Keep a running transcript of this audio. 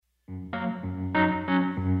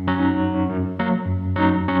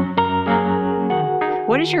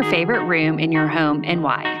What is your favorite room in your home and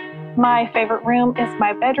why? My favorite room is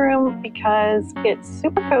my bedroom because it's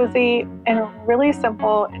super cozy and really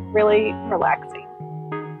simple and really relaxing.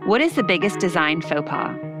 What is the biggest design faux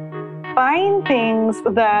pas? Buying things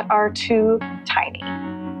that are too tiny.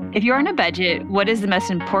 If you're on a budget, what is the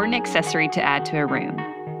most important accessory to add to a room?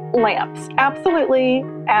 Lamps. Absolutely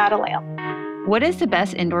add a lamp. What is the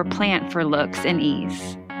best indoor plant for looks and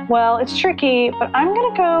ease? Well, it's tricky, but I'm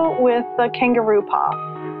going to go with the kangaroo paw.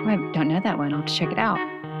 Oh, I don't know that one. I'll have to check it out.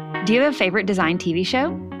 Do you have a favorite design TV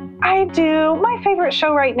show? I do. My favorite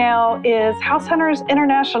show right now is House Hunters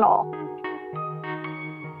International.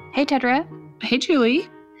 Hey, Tedra. Hey, Julie.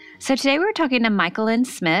 So today we're talking to Michael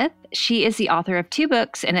Smith. She is the author of 2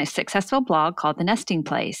 books and a successful blog called The Nesting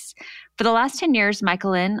Place. For the last 10 years,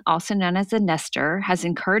 Michael, also known as The Nester, has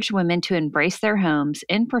encouraged women to embrace their homes,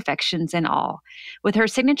 imperfections and all. With her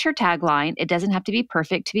signature tagline, "It doesn't have to be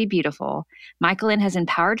perfect to be beautiful," Michael has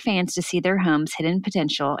empowered fans to see their homes' hidden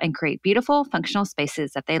potential and create beautiful, functional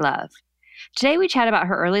spaces that they love. Today, we chat about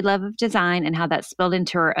her early love of design and how that spilled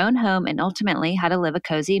into her own home and ultimately how to live a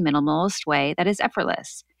cozy, minimalist way that is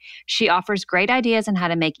effortless. She offers great ideas on how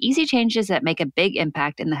to make easy changes that make a big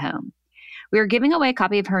impact in the home. We are giving away a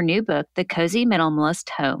copy of her new book, The Cozy Minimalist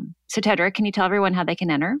Home. So, Tedra, can you tell everyone how they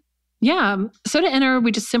can enter? Yeah. So to enter,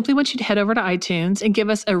 we just simply want you to head over to iTunes and give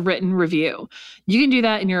us a written review. You can do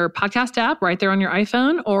that in your podcast app right there on your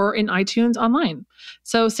iPhone or in iTunes online.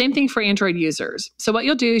 So same thing for Android users. So what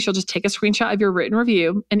you'll do is you'll just take a screenshot of your written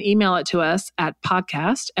review and email it to us at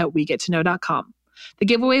podcast@wegettoknow.com. The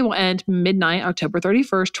giveaway will end midnight, October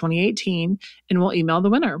 31st, 2018, and we'll email the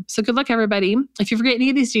winner. So good luck, everybody. If you forget any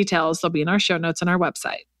of these details, they'll be in our show notes on our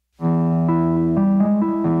website.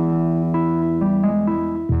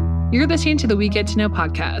 You're listening to the We Get to Know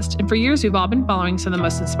podcast, and for years we've all been following some of the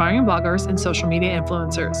most inspiring bloggers and social media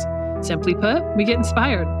influencers. Simply put, we get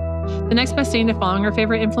inspired. The next best thing to following our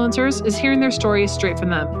favorite influencers is hearing their stories straight from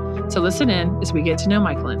them. So listen in as we get to know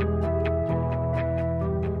Michael.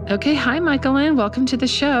 Okay, hi Michael, welcome to the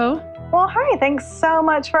show. Well, hi, thanks so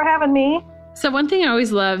much for having me. So one thing I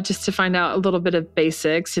always love just to find out a little bit of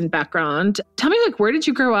basics and background. Tell me, where did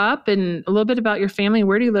you grow up and a little bit about your family?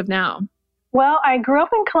 Where do you live now? Well, I grew up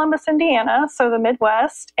in Columbus, Indiana, so the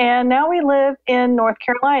Midwest, and now we live in North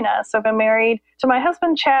Carolina. So I've been married to my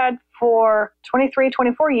husband, Chad, for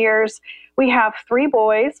 24 years. We have 3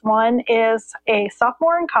 boys. One is a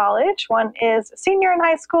sophomore in college, one is a senior in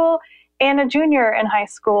high school, and a junior in high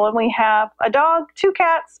school. And we have a dog, 2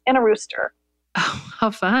 cats, and a rooster. Oh,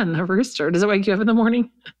 how fun. A rooster. Does it wake you up in the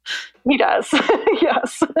morning? He does,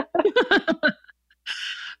 yes.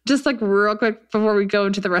 Just real quick before we go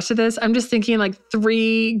into the rest of this, I'm just thinking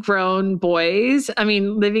 3 grown boys. I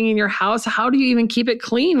mean, living in your house, how do you even keep it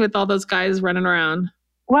clean with all those guys running around?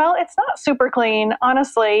 Well, it's not super clean,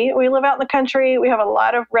 honestly. We live out in the country. We have a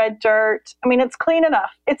lot of red dirt. I mean, it's clean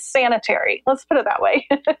enough. It's sanitary. Let's put it that way.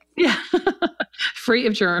 Yeah. Free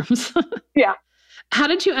of germs. Yeah. How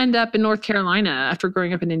did you end up in North Carolina after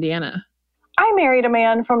growing up in Indiana? I married a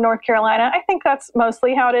man from North Carolina. I think that's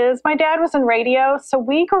mostly how it is. My dad was in radio, so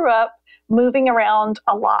we grew up moving around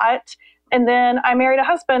a lot. And then I married a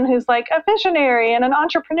husband who's a visionary and an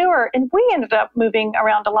entrepreneur, and we ended up moving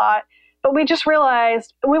around a lot. But we just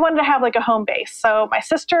realized we wanted to have a home base. So my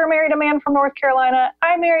sister married a man from North Carolina.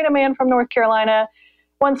 I married a man from North Carolina.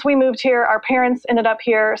 Once we moved here, our parents ended up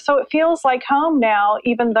here. So it feels like home now,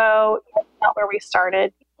 even though it's not where we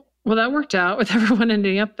started. Well, that worked out with everyone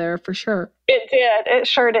ending up there for sure. It did. It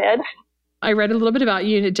sure did. I read a little bit about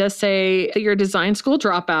you, and it does say that you're a design school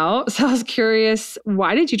dropout. So I was curious,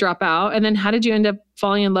 why did you drop out? And then how did you end up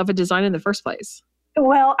falling in love with design in the first place?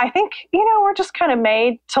 Well, I think, we're just kind of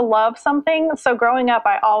made to love something. So growing up,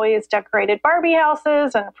 I always decorated Barbie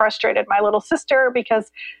houses and frustrated my little sister because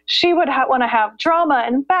she would want to have drama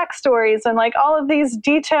and backstories and all of these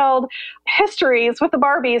detailed histories with the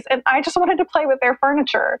Barbies. And I just wanted to play with their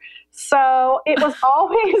furniture. So it was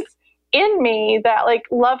always in me that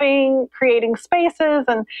loving creating spaces.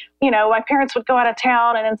 And, my parents would go out of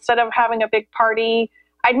town, and instead of having a big party,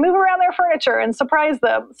 I'd move around their furniture and surprise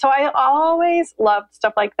them. So I always loved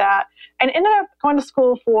stuff like that, and ended up going to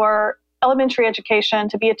school for elementary education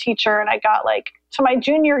to be a teacher. And I got to my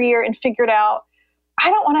junior year and figured out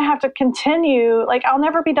I don't want to have to continue. I'll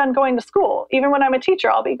never be done going to school. Even when I'm a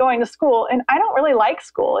teacher, I'll be going to school. And I don't really like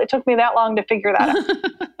school. It took me that long to figure that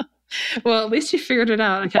out. Well, at least you figured it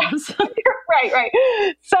out, I guess. Right.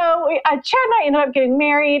 So Chad and I ended up getting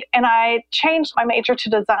married, and I changed my major to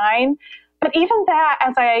design. But even that,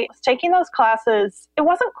 as I was taking those classes, it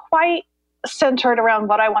wasn't quite centered around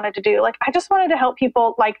what I wanted to do. I just wanted to help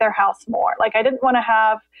people like their house more. I didn't want to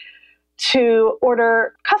have to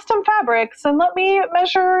order custom fabrics, and let me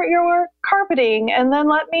measure your carpeting, and then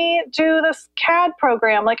let me do this CAD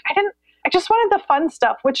program. Like I just wanted the fun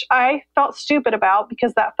stuff, which I felt stupid about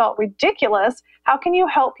because that felt ridiculous. How can you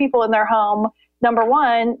help people in their home? Number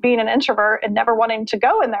one, being an introvert and never wanting to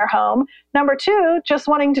go in their home. Number two, just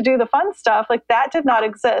wanting to do the fun stuff. Like that did not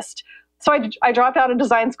exist. So I dropped out of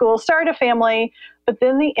design school, started a family, but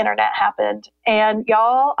then the internet happened. And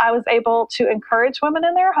y'all, I was able to encourage women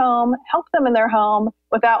in their home, help them in their home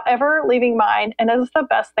without ever leaving mine. And it was the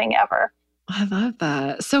best thing ever. I love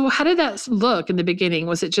that. So how did that look in the beginning?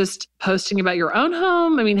 Was it just posting about your own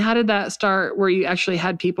home? I mean, how did that start where you actually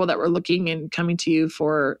had people that were looking and coming to you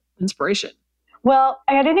for inspiration? Well,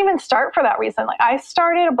 I didn't even start for that reason. Like I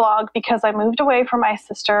started a blog because I moved away from my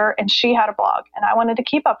sister and she had a blog and I wanted to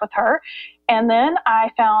keep up with her. And then I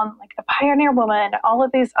found like the Pioneer Woman, all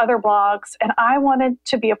of these other blogs, and I wanted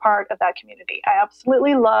to be a part of that community. I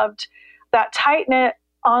absolutely loved that tight-knit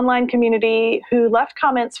online community who left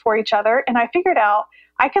comments for each other. And I figured out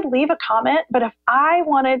I could leave a comment, but if I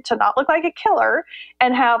wanted to not look like a killer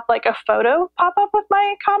and have like a photo pop up with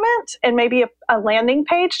my comment and maybe a landing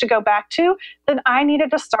page to go back to, then I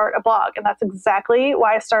needed to start a blog. And that's exactly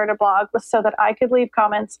why I started a blog, was so that I could leave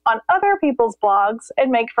comments on other people's blogs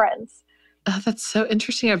and make friends. Oh, that's so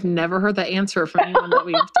interesting. I've never heard that answer from anyone that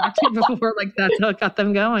we've talked to before. Like that's what got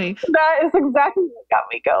them going. That is exactly what got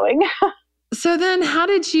me going. So then how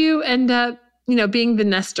did you end up, being the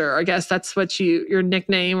nester? I guess that's what your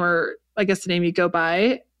nickname, or I guess the name you go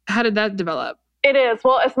by. How did that develop? It is.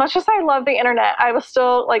 Well, as much as I love the internet, I was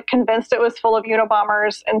still like convinced it was full of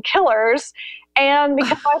Unobombers and killers. And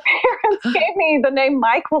because my parents gave me the name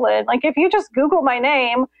Michaelin, like if you just Google my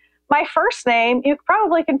name, my first name, you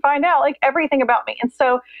probably can find out like everything about me. And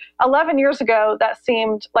so 11 years ago, that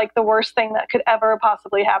seemed like the worst thing that could ever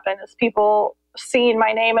possibly happen, is people seeing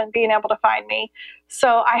my name and being able to find me.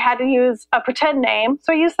 So I had to use a pretend name.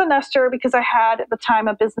 So I used the Nester because I had at the time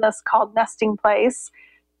a business called Nesting Place.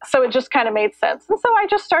 So it just kind of made sense. And so I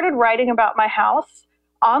just started writing about my house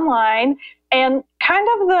online and kind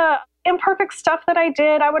of the imperfect stuff that I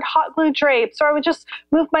did. I would hot glue drapes, or I would just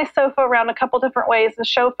move my sofa around a couple different ways and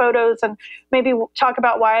show photos and maybe talk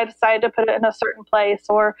about why I decided to put it in a certain place.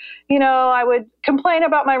 Or, I would complain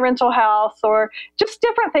about my rental house, or just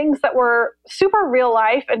different things that were super real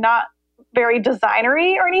life and not very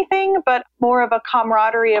designery or anything, but more of a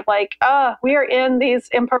camaraderie of like, we are in these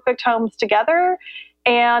imperfect homes together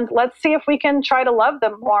and let's see if we can try to love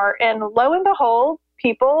them more. And lo and behold,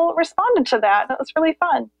 people responded to that. And it was really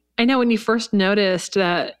fun. I know when you first noticed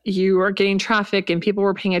that you were getting traffic and people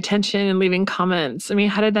were paying attention and leaving comments, I mean,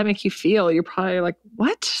 how did that make you feel? You're probably like,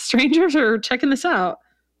 what? Strangers are checking this out.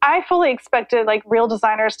 I fully expected like real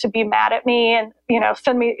designers to be mad at me and,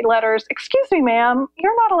 send me letters. Excuse me, ma'am,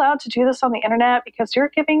 you're not allowed to do this on the internet because you're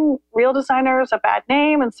giving real designers a bad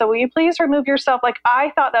name. And so will you please remove yourself? Like,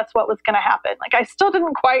 I thought that's what was going to happen. Like, I still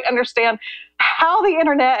didn't quite understand how the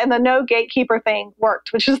internet and the no gatekeeper thing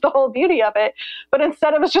worked, which is the whole beauty of it. But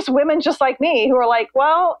instead, it was just women just like me who are like,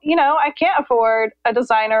 well, I can't afford a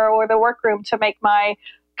designer or the workroom to make my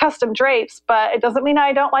custom drapes, but it doesn't mean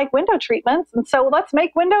I don't like window treatments. And so let's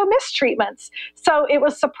make window mist treatments. So it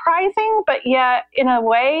was surprising, but yet in a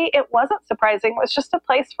way it wasn't surprising. It was just a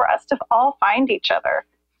place for us to all find each other.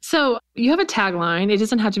 So you have a tagline, it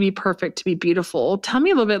doesn't have to be perfect to be beautiful. Tell me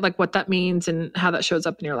a little bit like what that means and how that shows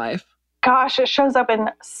up in your life. Gosh, it shows up in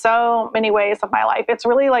so many ways of my life. It's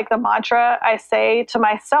really like the mantra I say to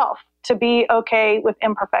myself, to be okay with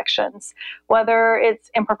imperfections, whether it's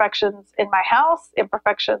imperfections in my house,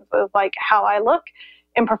 imperfections with like how I look,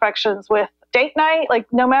 imperfections with date night, like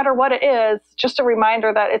no matter what it is, just a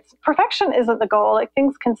reminder that perfection isn't the goal. Like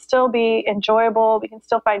things can still be enjoyable. We can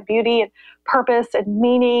still find beauty and purpose and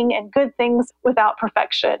meaning and good things without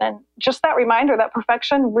perfection. And just that reminder that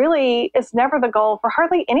perfection really is never the goal for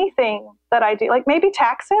hardly anything that I do. Like maybe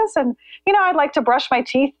taxes, and I'd like to brush my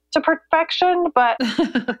teeth to perfection, but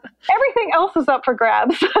everything else is up for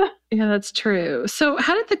grabs. Yeah, that's true. So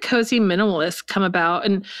how did the Cozy Minimalist come about?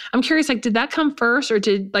 And I'm curious, like, did that come first, or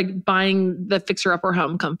did like buying the Fixer Upper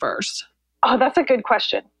home come first? Oh, that's a good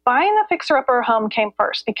question. Buying the Fixer Upper home came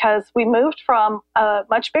first because we moved from a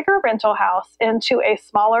much bigger rental house into a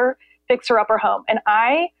smaller Fixer Upper home. And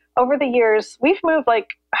over the years, we've moved I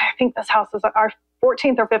think this house is our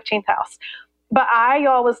 14th or 15th house. But I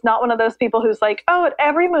was not one of those people who's like, at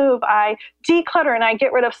every move I declutter and I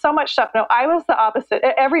get rid of so much stuff. No, I was the opposite.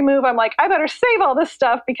 At every move, I'm like, I better save all this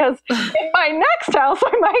stuff because in my next house,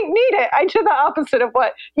 I might need it. I did the opposite of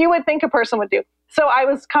what you would think a person would do. So I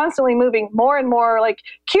was constantly moving more and more like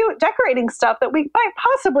cute decorating stuff that we might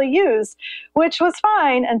possibly use, which was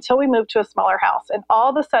fine until we moved to a smaller house. And all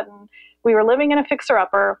of a sudden, we were living in a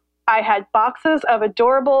fixer-upper. I had boxes of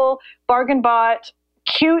adorable, bargain-bought,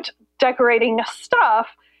 cute decorating stuff.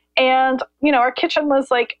 And, our kitchen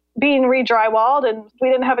was like being re-drywalled and we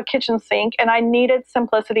didn't have a kitchen sink. And I needed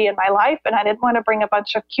simplicity in my life. And I didn't want to bring a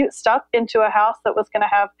bunch of cute stuff into a house that was going to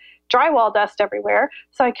have drywall dust everywhere.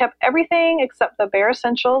 So I kept everything except the bare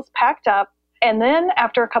essentials packed up. And then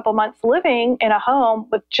after a couple months living in a home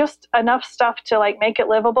with just enough stuff to like make it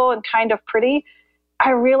livable and kind of pretty,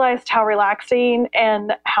 I realized how relaxing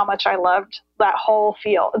and how much I loved that whole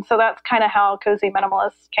feel. And so that's kind of how Cozy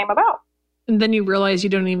Minimalist came about. And then you realize you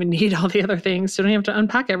don't even need all the other things. So you don't have to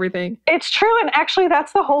unpack everything. It's true. And actually,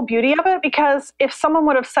 that's the whole beauty of it. Because if someone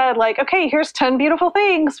would have said like, okay, here's 10 beautiful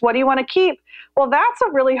things. What do you want to keep? Well, that's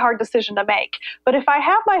a really hard decision to make. But if I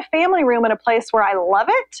have my family room in a place where I love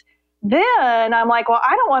it, then I'm like, well,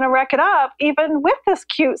 I don't want to wreck it up even with this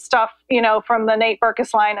cute stuff, from the Nate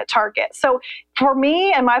Berkus line at Target. So for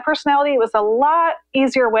me and my personality, it was a lot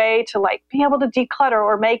easier way to like be able to declutter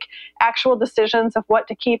or make actual decisions of what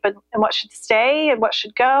to keep and what should stay and what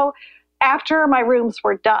should go after my rooms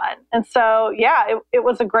were done. And so, yeah, it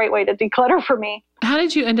was a great way to declutter for me. How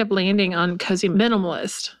did you end up landing on Cozy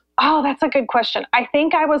Minimalist? Oh, that's a good question. I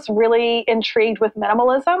think I was really intrigued with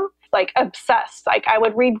minimalism, like obsessed. Like I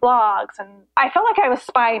would read blogs and I felt like I was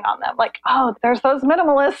spying on them. Like, oh, there's those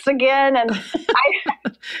minimalists again. And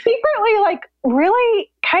I secretly like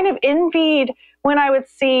really kind of envied when I would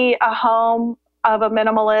see a home of a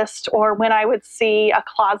minimalist or when I would see a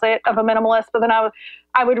closet of a minimalist. But then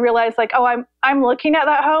I would realize like, oh, I'm looking at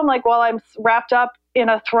that home like while I'm wrapped up in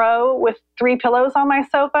a throw with 3 pillows on my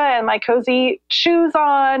sofa and my cozy shoes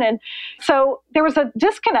on. And so there was a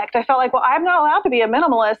disconnect. I felt like, well, I'm not allowed to be a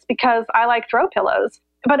minimalist because I like throw pillows.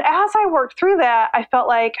 But as I worked through that, I felt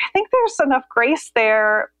like, I think there's enough grace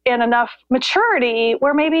there and enough maturity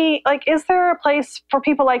where maybe like, is there a place for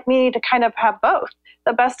people like me to kind of have both,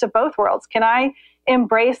 the best of both worlds? Can I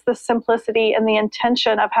embrace the simplicity and the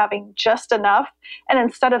intention of having just enough? And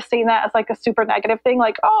instead of seeing that as like a super negative thing,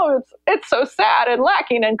 like, oh, it's so sad and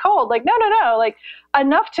lacking and cold. Like, no. Like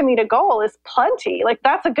enough to meet a goal is plenty. Like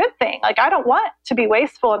that's a good thing. Like I don't want to be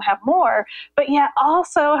wasteful and have more, but yet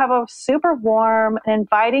also have a super warm and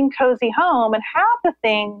inviting cozy home and have the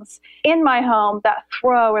things in my home, that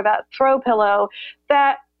throw pillow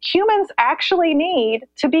that humans actually need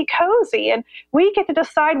to be cozy. And we get to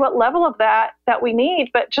decide what level of that we need.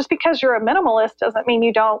 But just because you're a minimalist doesn't mean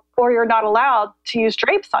you don't, or you're not allowed to use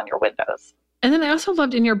drapes on your windows. And then I also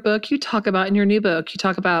loved in your book, in your new book, you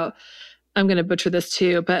talk about, I'm going to butcher this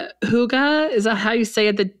too, but hygge, is that how you say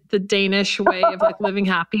it? The Danish way of like living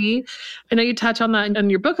happy. I know you touch on that in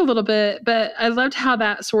your book a little bit, but I loved how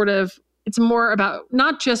that sort of, it's more about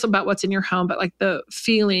not just about what's in your home, but like the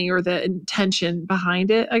feeling or the intention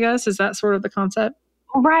behind it, I guess. Is that sort of the concept?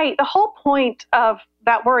 Right. The whole point of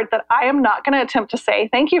that word that I am not going to attempt to say,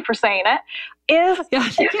 thank you for saying it, is... Yeah, I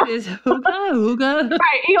think it is hygge.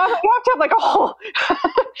 Right. You have to have like a whole...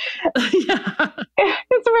 Yeah.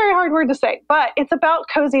 It's a very hard word to say, but it's about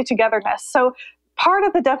cozy togetherness. So part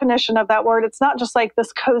of the definition of that word, it's not just like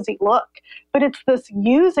this cozy look, but it's this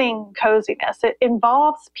using coziness. It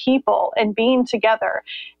involves people and being together.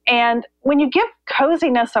 And when you give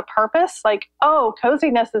coziness a purpose, like, oh,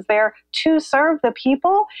 coziness is there to serve the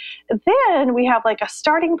people, then we have like a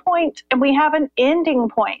starting point and we have an ending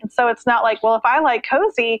point. And so it's not like, well, if I like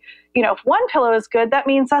cozy, if one pillow is good, that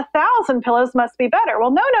means 1,000 pillows must be better.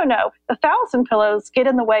 Well, no. 1,000 pillows get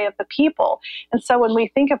in the way of the people. And so when we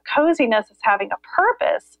think of coziness as having a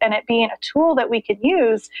purpose and it being a tool that we can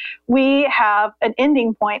use, we have an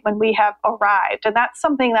ending point when we have arrived. And that's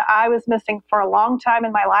something that I was missing for a long time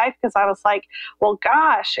in my life, because I was like, well,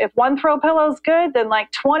 gosh, if one throw pillow is good, then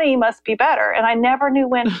like 20 must be better. And I never knew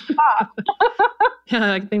when to stop.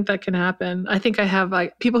 Yeah, I think that can happen. I think I have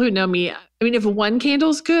like people who know me. I mean, if one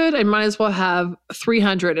candle's good, I might as well have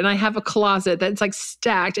 300. And I have a closet that's like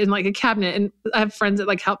stacked in like a cabinet. And I have friends that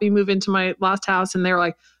like helped me move into my last house. And they're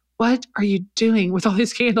like, what are you doing with all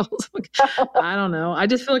these candles? Like, I don't know. I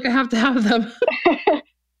just feel like I have to have them.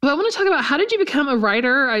 But I want to talk about, how did you become a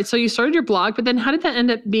writer? So you started your blog, but then how did you end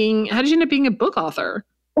up being a book author?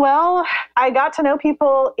 Well, I got to know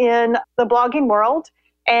people in the blogging world,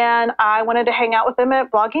 and I wanted to hang out with them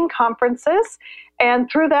at blogging conferences. And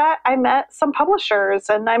through that, I met some publishers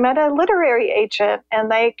and I met a literary agent,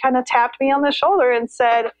 and they kind of tapped me on the shoulder and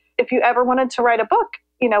said, if you ever wanted to write a book,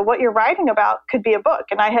 what you're writing about could be a book.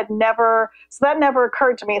 And so that never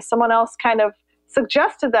occurred to me. Someone else kind of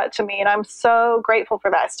suggested that to me. And I'm so grateful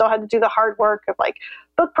for that. I still had to do the hard work of like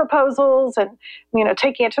book proposals and,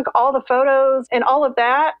 took all the photos and all of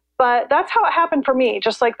that. But that's how it happened for me,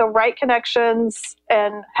 just like the right connections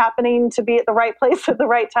and happening to be at the right place at the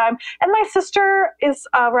right time. And my sister is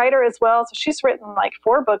a writer as well. So she's written like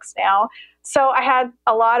 4 books now. So I had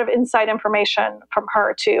a lot of inside information from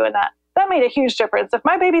her too. And that made a huge difference. If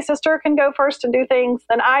my baby sister can go first and do things,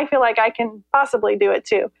 then I feel like I can possibly do it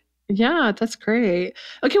too. Yeah, that's great.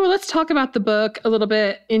 Okay, well, let's talk about the book a little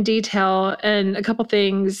bit in detail and a couple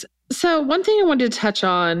things. So one thing I wanted to touch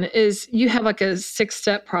on is you have like a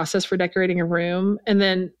 6-step process for decorating a room. And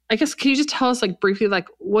then I guess, can you just tell us like briefly, like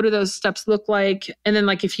what do those steps look like? And then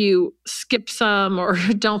like if you skip some or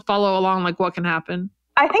don't follow along, like what can happen?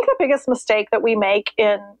 I think the biggest mistake that we make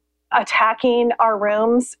in attacking our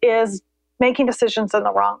rooms is making decisions in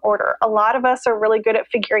the wrong order. A lot of us are really good at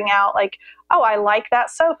figuring out like, oh, I like that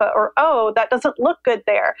sofa, or, oh, that doesn't look good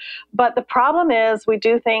there. But the problem is we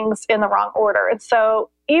do things in the wrong order. And so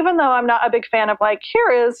even though I'm not a big fan of like, here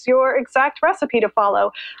is your exact recipe to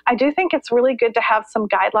follow, I do think it's really good to have some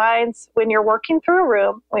guidelines when you're working through a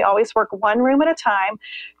room. We always work one room at a time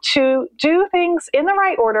to do things in the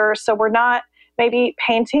right order. So we're not maybe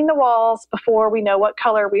painting the walls before we know what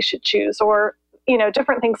color we should choose, or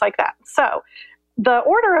different things like that. So the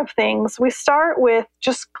order of things, we start with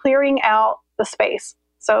just clearing out the space.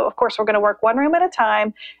 So of course, we're going to work one room at a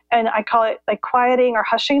time, and I call it like quieting or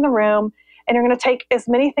hushing the room. And you're going to take as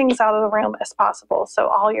many things out of the room as possible. So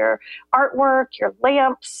all your artwork, your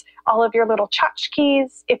lamps, all of your little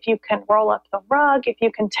tchotchkes, if you can roll up the rug, if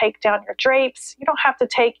you can take down your drapes. You don't have to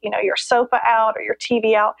take, your sofa out or your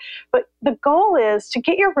TV out. But the goal is to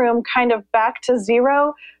get your room kind of back to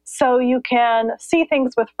zero so you can see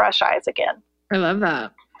things with fresh eyes again. I love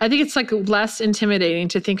that. I think it's like less intimidating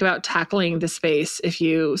to think about tackling the space if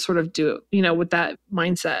you sort of do it, with that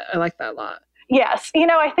mindset. I like that a lot. Yes.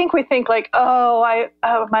 I think we think like,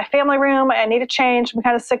 my family room, I need a change. I'm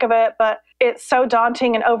kind of sick of it, but it's so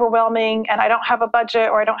daunting and overwhelming, and I don't have a budget,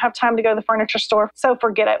 or I don't have time to go to the furniture store. So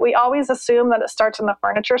forget it. We always assume that it starts in the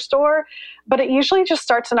furniture store, but it usually just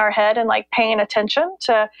starts in our head and like paying attention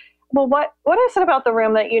to, well, what is it about the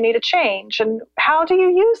room that you need to change? And how do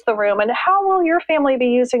you use the room? And how will your family be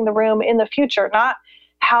using the room in the future? Not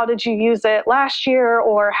how did you use it last year,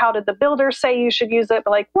 or how did the builder say you should use it,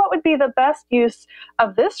 but like what would be the best use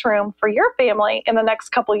of this room for your family in the next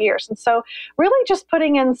couple of years? And so really just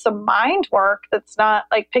putting in some mind work that's not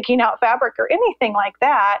like picking out fabric or anything like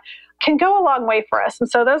that can go a long way for us. And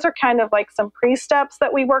so those are kind of like some pre-steps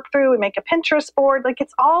that we work through. We make a Pinterest board. Like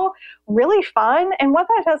it's all really fun. And what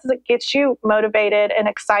that does is it gets you motivated and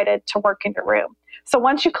excited to work in your room. So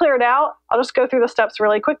once you clear it out, I'll just go through the steps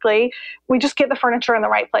really quickly. We just get the furniture in the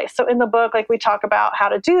right place. So in the book, like we talk about how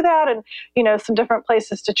to do that and, some different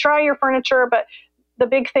places to try your furniture. But the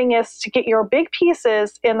big thing is to get your big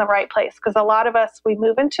pieces in the right place. Because a lot of us, we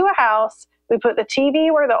move into a house, we put the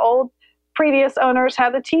TV where the old previous owners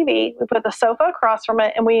had the TV, we put the sofa across from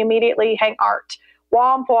it, and we immediately hang art.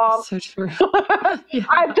 Womp, womp. So true. Yeah.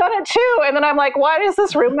 I've done it too. And then I'm like, why is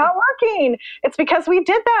this room not working? It's because we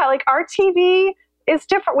did that. Like our TV is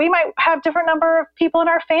different. We might have different number of people in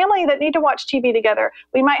our family that need to watch TV together.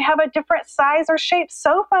 We might have a different size or shape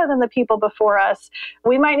sofa than the people before us.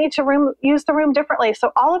 We might need to use the room differently.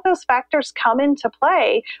 So all of those factors come into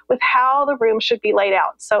play with how the room should be laid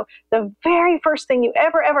out. So the very first thing you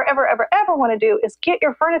ever want to do is get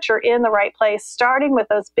your furniture in the right place, starting with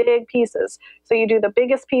those big pieces. So you do the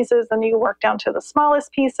biggest pieces, then you work down to the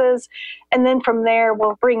smallest pieces. And then from there,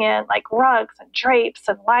 we'll bring in like rugs and drapes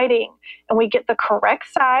and lighting, and we get the correct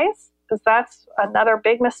size, because that's another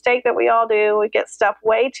big mistake that we all do. We get stuff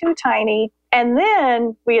way too tiny, and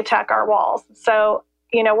then we attack our walls. So,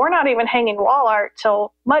 we're not even hanging wall art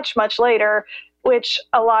till much, much later, which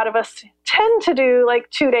a lot of us tend to do like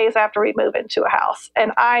 2 days after we move into a house.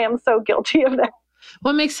 And I am so guilty of that.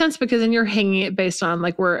 Well, it makes sense because then you're hanging it based on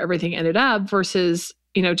like where everything ended up versus,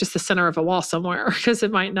 just the center of a wall somewhere, because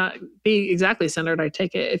it might not be exactly centered. I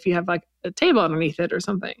take it if you have like a table underneath it or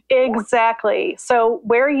something. Exactly. So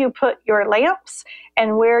where you put your lamps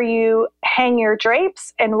and where you hang your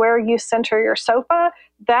drapes and where you center your sofa,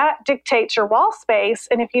 that dictates your wall space.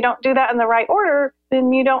 And if you don't do that in the right order,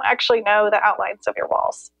 then you don't actually know the outlines of your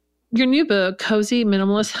walls. your new book, Cozy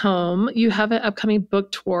Minimalist Home, you have an upcoming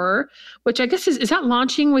book tour, which I guess is that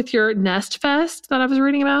launching with your Nest Fest that I was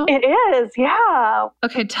reading about? It is, yeah.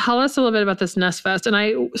 Okay, tell us a little bit about this Nest Fest. And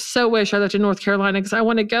I so wish I lived in North Carolina because I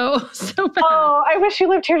want to go so bad. Oh, I wish you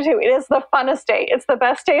lived here too. It is the funnest day. It's the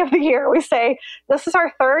best day of the year. We say this is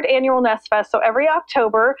our third annual Nest Fest. So every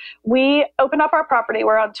October, we open up our property.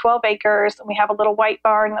 We're on 12 acres and we have a little white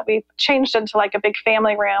barn that we've changed into like a big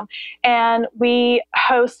family room. And we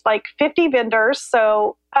host like 50 vendors.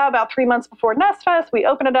 So about 3 months before Nest Fest, we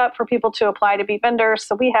open it up for people to apply to be vendors.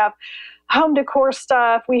 So we have home decor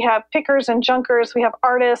stuff, we have pickers and junkers, we have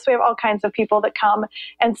artists, we have all kinds of people that come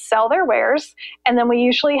and sell their wares. And then we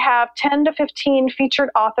usually have 10 to 15 featured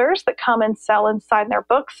authors that come and sell and sign their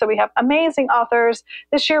books. So we have amazing authors.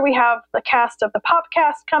 This year we have the cast of the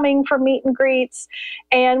Popcast coming for meet and greets,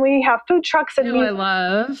 and we have food trucks and I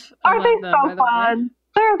love. Are they so fun?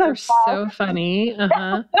 They're so funny.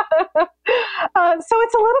 Uh-huh. So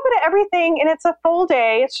it's a little bit of everything, and it's a full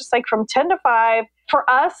day. It's just like from 10 to 5. For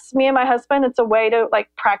us, me and my husband, it's a way to like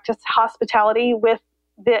practice hospitality with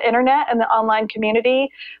the internet and the online community.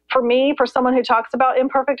 For me, for someone who talks about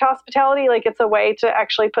imperfect hospitality, like it's a way to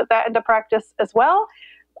actually put that into practice as well.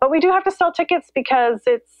 But we do have to sell tickets because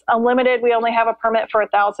it's unlimited. We only have a permit for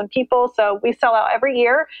 1,000 people. So we sell out every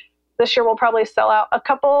year. This year, we'll probably sell out a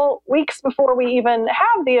couple weeks before we even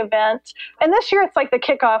have the event. And this year, it's like the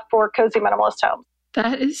kickoff for Cozy Minimalist Home.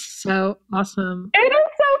 That is so awesome. It is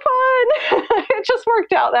so fun. It just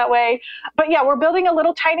worked out that way. But yeah, we're building a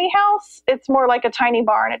little tiny house. It's more like a tiny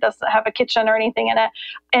barn. It doesn't have a kitchen or anything in it.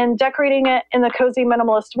 And decorating it in the Cozy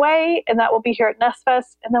Minimalist way. And that will be here at Nest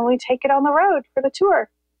Fest. And then we take it on the road for the tour.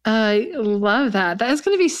 I love that. That is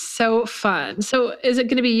going to be so fun. So is it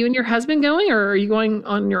going to be you and your husband going, or are you going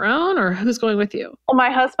on your own, or who's going with you? Well, my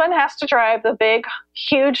husband has to drive the big,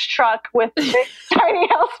 huge truck with the big, tiny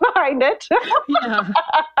house behind it.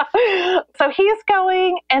 Yeah. So he's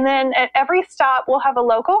going, and then at every stop, we'll have a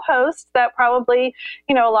local host that probably,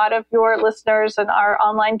 a lot of your listeners and our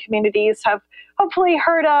online communities have hopefully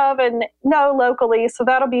heard of and know locally. So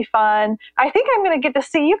that'll be fun. I think I'm going to get to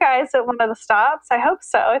see you guys at one of the stops. I hope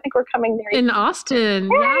so. I think we're coming near in Austin.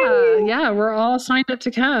 Yay! Yeah. We're all signed up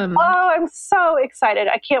to come. Oh, I'm so excited.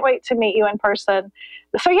 I can't wait to meet you in person.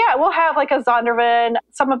 So yeah, we'll have like a Zondervan.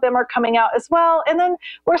 Some of them are coming out as well. And then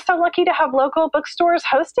we're so lucky to have local bookstores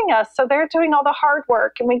hosting us. So they're doing all the hard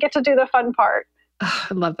work and we get to do the fun part. Oh,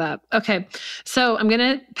 I love that. Okay. So I'm going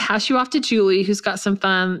to pass you off to Julie, who's got some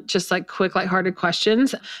fun, just like quick, lighthearted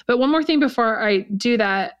questions. But one more thing before I do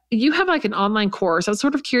that, you have like an online course. I was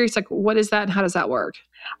sort of curious, like, what is that and how does that work?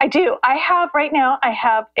 I do. I have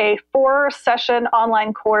a 4-session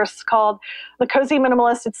online course called The Cozy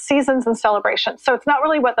Minimalist. It's Seasons and Celebrations. So it's not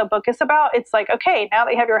really what the book is about. It's like, okay, now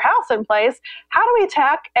that you have your house in place, how do we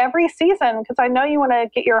attack every season? Because I know you want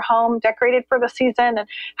to get your home decorated for the season, and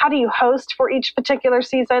how do you host for each particular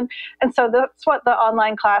season? And so that's what the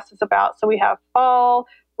online class is about. So we have fall,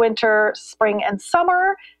 winter, spring, and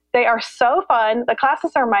summer. They are so fun. The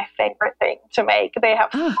classes are my favorite thing to make. They have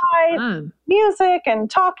slides, music,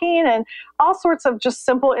 and talking, and all sorts of just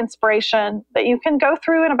simple inspiration that you can go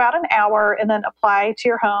through in about an hour and then apply to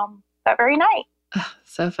your home that very night.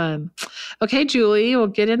 So fun. Okay, Julie, we'll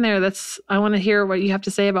get in there. I want to hear what you have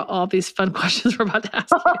to say about all these fun questions we're about to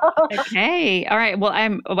ask you. Okay. All right. Well,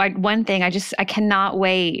 one thing, I cannot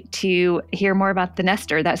wait to hear more about the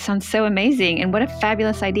Nester. That sounds so amazing. And what a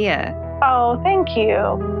fabulous idea. Oh, thank you.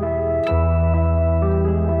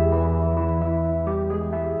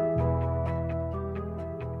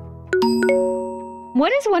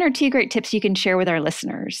 What is 1 or 2 great tips you can share with our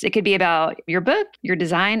listeners? It could be about your book, your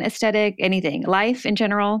design aesthetic, anything, life in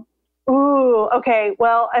general. Ooh, okay.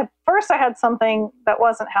 Well, at first I had something that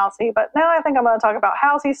wasn't housey, but now I think I'm going to talk about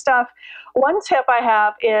housey stuff. One tip I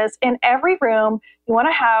have is in every room, you want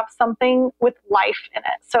to have something with life in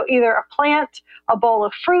it. So either a plant, a bowl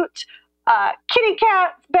of fruit, a kitty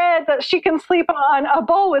cat's bed that she can sleep on, a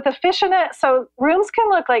bowl with a fish in it. So rooms can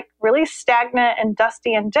look like really stagnant and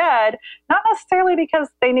dusty and dead, not necessarily because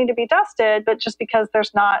they need to be dusted, but just because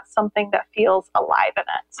there's not something that feels alive in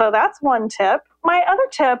it. So that's one tip. My other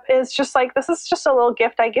tip is just like, this is just a little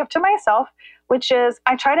gift I give to myself, which is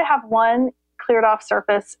I try to have one cleared off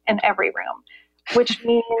surface in every room, which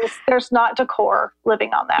means there's not decor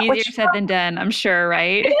living on that. Easier said than done, I'm sure,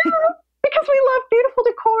 right? Yeah. Because we love beautiful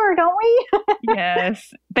decor, don't we?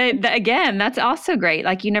 Yes. But again, that's also great.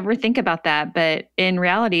 Like you never think about that. But in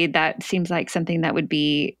reality, that seems like something that would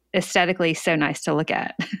be aesthetically so nice to look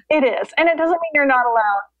at. It is. And it doesn't mean you're not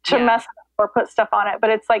allowed to mess up or put stuff on it.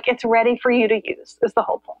 But it's like it's ready for you to use is the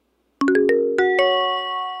whole point.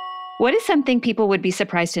 What is something people would be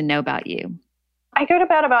surprised to know about you? I go to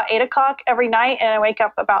bed about 8 o'clock every night, and I wake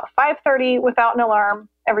up about 5:30 without an alarm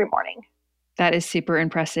every morning. That is super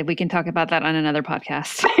impressive. We can talk about that on another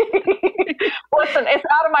podcast. Listen, it's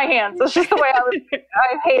out of my hands. It's just the way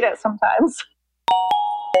I hate it sometimes.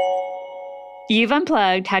 You've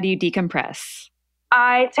unplugged. How do you decompress?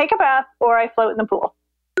 I take a bath or I float in the pool.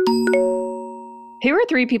 Who are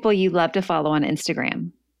 3 people you love to follow on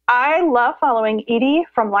Instagram? I love following Edie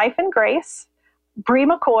from Life and Grace. Brie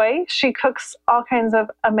McCoy, she cooks all kinds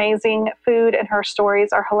of amazing food and her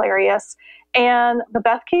stories are hilarious. And the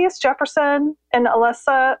Beth Keys, Jefferson and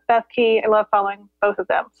Alyssa Beth Key, I love following both of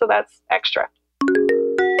them. So that's extra.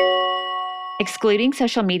 Excluding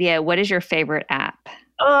social media, what is your favorite app?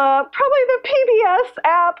 Probably the PBS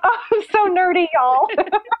app. Oh, I'm so nerdy, y'all.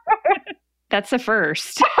 That's the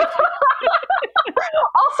first.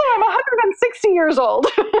 Also, I'm 160 years old.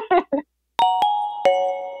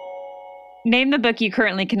 Name the book you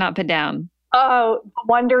currently cannot put down. Oh,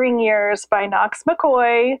 Wandering Years by Knox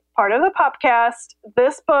McCoy, part of the Popcast.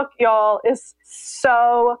 This book, y'all, is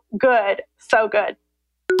so good. So good.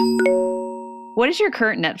 What is your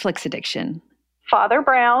current Netflix addiction? Father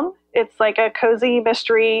Brown. It's like a cozy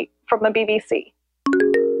mystery from the BBC.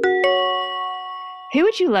 Who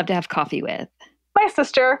would you love to have coffee with? My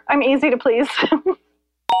sister. I'm easy to please.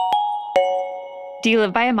 Do you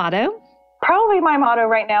live by a motto? Probably my motto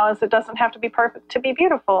right now is it doesn't have to be perfect to be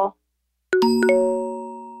beautiful.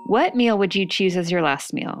 What meal would you choose as your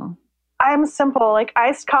last meal? I'm simple, like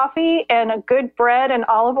iced coffee and a good bread and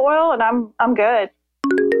olive oil, and I'm good.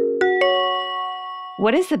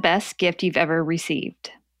 What is the best gift you've ever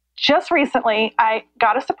received? Just recently, I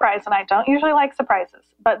got a surprise, and I don't usually like surprises,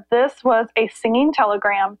 but this was a singing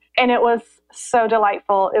telegram, and it was so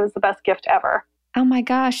delightful. It was the best gift ever. Oh my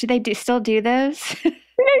gosh, do they still do those? They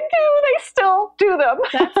do. They still do them.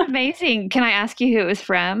 That's amazing. Can I ask you who it was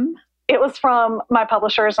from? It was from my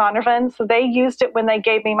publisher, Zondervan. So they used it when they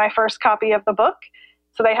gave me my first copy of the book.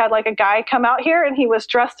 So they had like a guy come out here and he was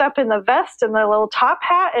dressed up in the vest and the little top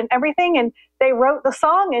hat and everything. And they wrote the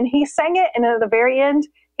song and he sang it. And at the very end,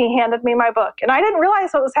 he handed me my book. And I didn't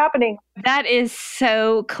realize what was happening. That is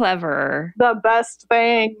so clever. The best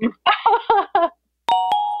thing.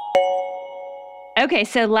 Okay,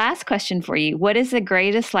 so last question for you. What is the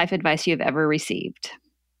greatest life advice you have ever received?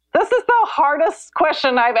 This is the hardest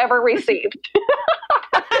question I've ever received.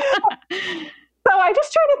 So I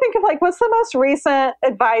just try to think of like, what's the most recent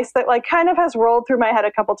advice that like kind of has rolled through my head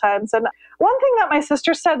a couple times. And one thing that my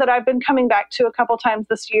sister said that I've been coming back to a couple times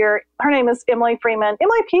this year, her name is Emily Freeman,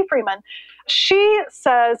 Emily P. Freeman. She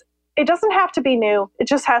says, it doesn't have to be new. It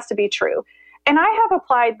just has to be true. And I have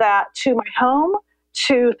applied that to my home,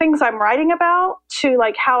 to things I'm writing about, to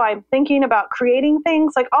like how I'm thinking about creating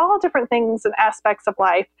things, like all different things and aspects of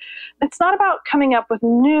life. It's not about coming up with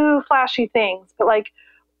new flashy things, but like,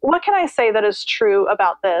 what can I say that is true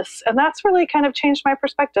about this? And that's really kind of changed my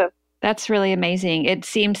perspective. That's really amazing. It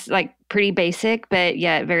seems like pretty basic, but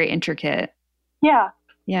yet very intricate. Yeah.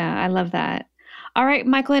 Yeah, I love that. All right,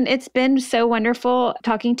 Michaelyn, it's been so wonderful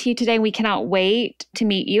talking to you today. We cannot wait to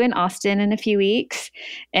meet you in Austin in a few weeks.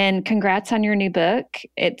 And congrats on your new book.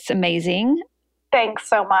 It's amazing. Thanks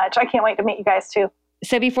so much. I can't wait to meet you guys too.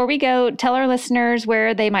 So before we go, tell our listeners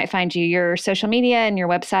where they might find you, your social media and your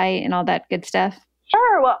website and all that good stuff.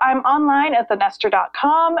 Sure. Well, I'm online at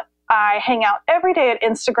thenester.com. I hang out every day at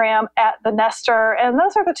Instagram at The Nester. And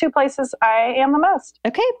those are the two places I am the most.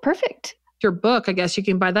 Okay, perfect. Your book, I guess you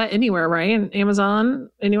can buy that anywhere, right? And Amazon,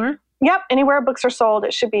 anywhere? Yep. Anywhere books are sold,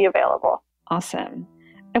 it should be available. Awesome.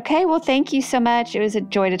 Okay, well, thank you so much. It was a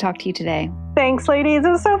joy to talk to you today. Thanks, ladies. It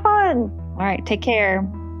was so fun. All right, take care.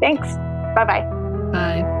 Thanks. Bye-bye.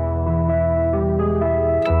 Bye.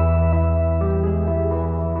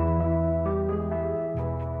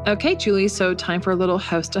 Okay, Julie, so time for a little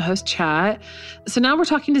host-to-host chat. So now we're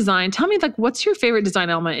talking design. Tell me, like, what's your favorite design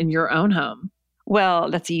element in your own home? Well,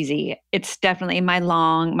 that's easy. It's definitely my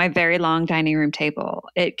very long dining room table.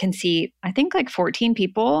 It can seat, I think, like 14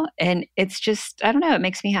 people. And it's just, I don't know, it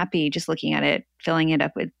makes me happy just looking at it, filling it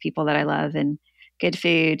up with people that I love and good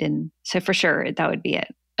food. And so for sure, that would be it.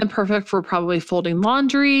 And perfect for probably folding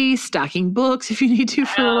laundry, stacking books if you need to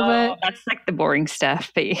for a little bit. That's like the boring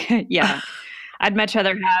stuff. But yeah, I'd much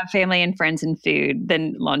rather have family and friends and food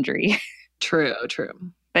than laundry. True.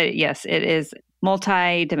 But yes, it is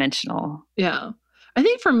multi-dimensional. Yeah. I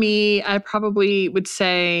think for me, I probably would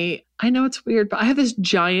say, I know it's weird, but I have this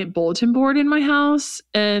giant bulletin board in my house.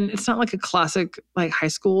 And it's not like a classic, like high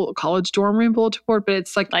school, college dorm room bulletin board, but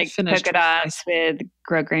it's like finished polka dots with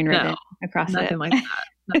grosgrain ribbon across nothing it. like that.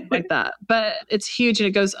 Something like that. But it's huge and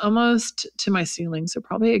it goes almost to my ceiling. So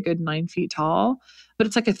probably a good 9 feet tall, but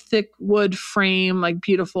it's like a thick wood frame, like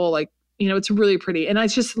beautiful, like, it's really pretty. And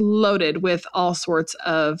it's just loaded with all sorts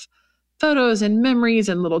of photos and memories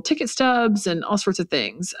and little ticket stubs and all sorts of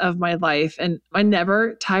things of my life. And I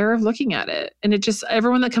never tire of looking at it. And it just,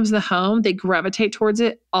 everyone that comes to the home, they gravitate towards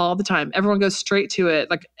it all the time. Everyone goes straight to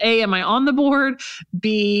it. Like, A, am I on the board?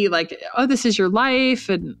 B, like, oh, this is your life.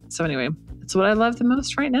 And so anyway, it's what I love the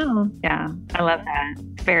most right now. Yeah, I love that.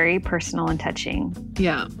 Very personal and touching.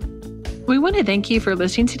 Yeah. We want to thank you for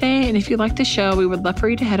listening today. And if you like the show, we would love for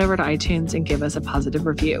you to head over to iTunes and give us a positive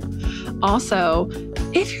review. Also,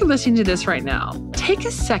 if you're listening to this right now, take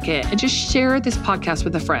a second and just share this podcast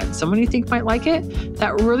with a friend, someone you think might like it.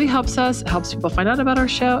 That really helps us, helps people find out about our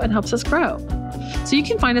show, and helps us grow. So you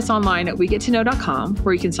can find us online at wegettoknow.com,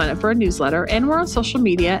 where you can sign up for a newsletter, and we're on social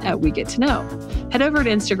media at We Get to Know. Head over to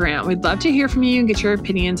Instagram. We'd love to hear from you and get your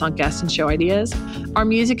opinions on guests and show ideas. Our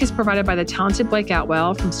music is provided by the talented Blake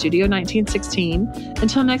Atwell from Studio 1916.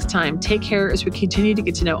 Until next time, take care as we continue to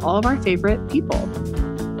get to know all of our favorite people.